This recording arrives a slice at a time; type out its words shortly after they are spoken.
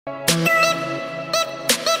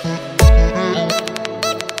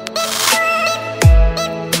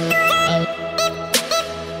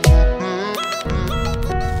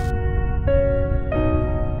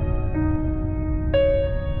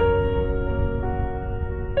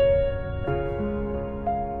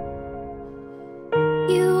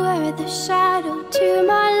were the shadow to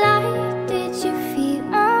my light. Did you feel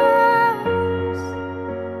us?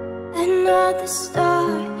 Another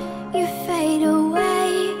star, you fade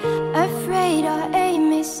away. Afraid our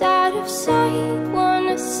aim is out of sight.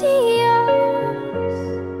 Wanna see us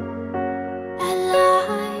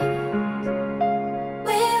alive.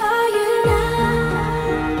 Where are you now?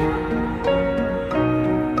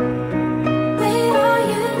 Where are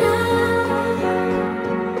you now?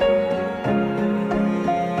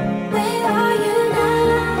 Where are you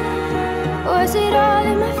now? Was it all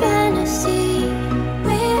in my fantasy?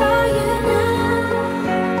 Where are you now?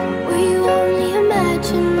 Were you only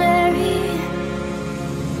imaginary?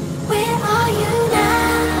 Where are you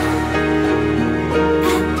now?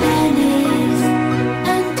 At Venice,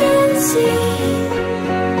 under the sea,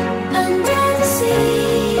 under the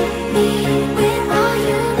sea. Where are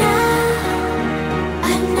you now?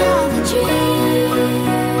 Another dream.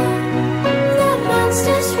 The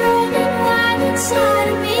monster's running wild inside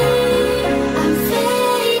of me. I'm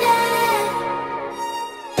faded.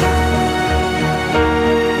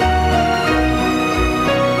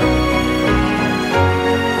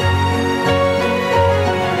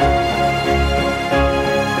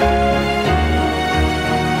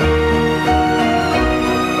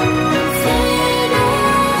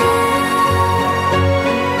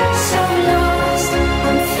 So lost,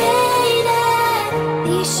 I'm faded.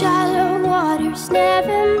 These shallow waters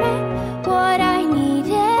never met what I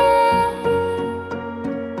needed.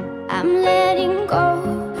 I'm letting go,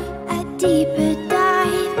 a deeper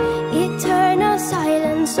dive, eternal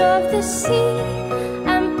silence of the sea.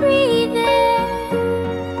 I'm breathing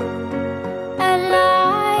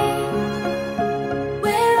alive.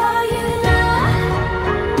 Where are you now?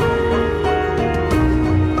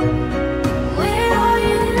 Where are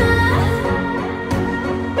you now?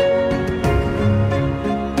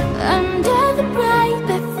 Under the bright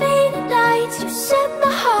but faded lights, you set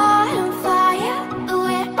my heart on fire.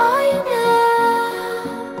 Where are you now?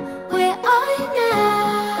 Where are you now?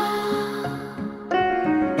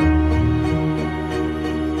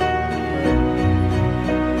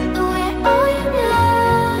 Where are you now?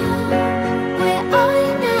 Where are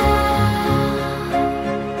you now?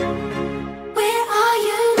 Where are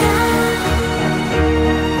you now?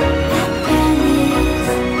 At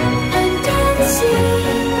Venice, under the sea,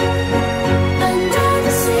 under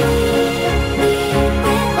the sea.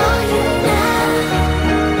 Where are you now?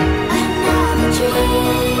 Another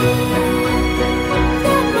dream.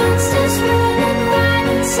 The monster's running wild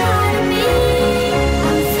inside of me.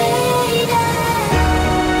 I'm faded.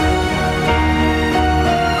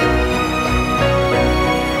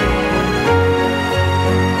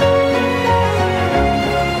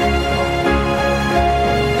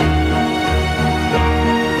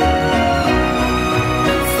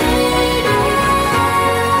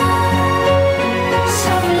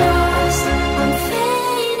 So lost, I'm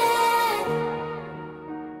faded.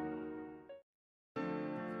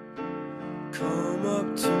 Come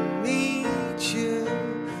up to meet you,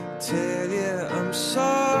 tell you I'm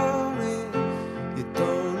sorry. You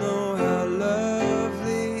don't know how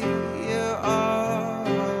lovely you are.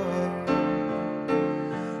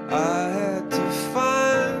 I had to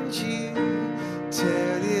find you,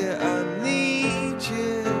 tell you I need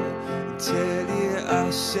you, tell you I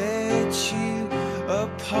set you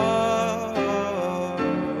apart.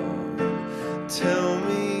 Tell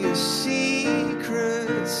me your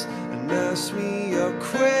secrets and ask me your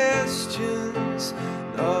questions.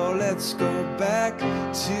 Now let's go back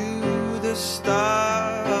to the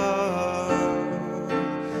start.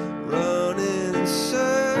 Running in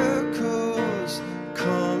circles,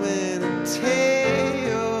 coming in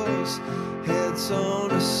tails, heads on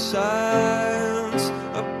the sides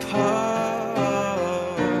apart.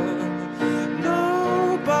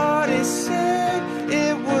 Nobody said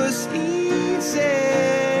it was easy.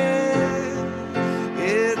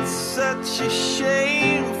 It's such a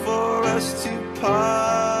shame for us to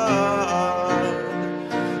part.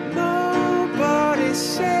 Nobody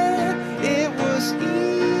said it was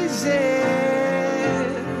easy.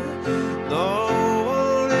 No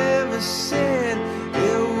one ever said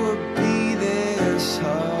it would be this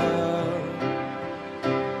hard.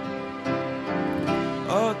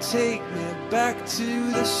 Oh, take me back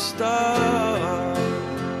to the start.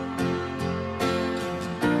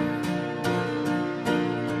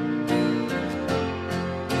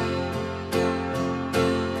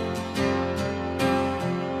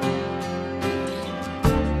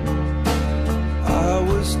 I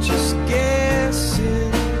was just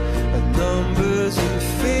guessing at numbers and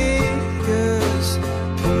figures,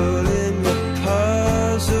 pulling the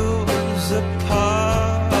puzzles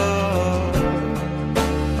apart.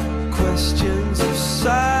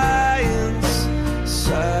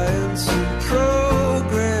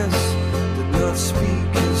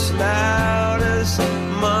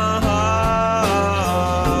 my heart.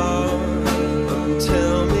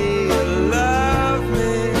 Tell me you love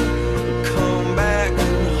me, come back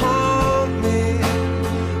and haunt me.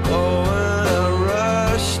 Oh, when I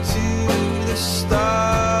rush to the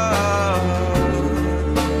start,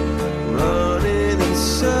 running in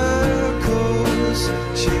circles,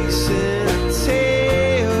 chasing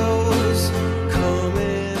tails,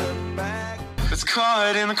 coming back. It's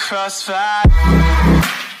caught in the crossfire.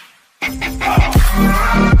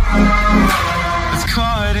 It's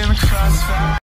caught in the crossfire.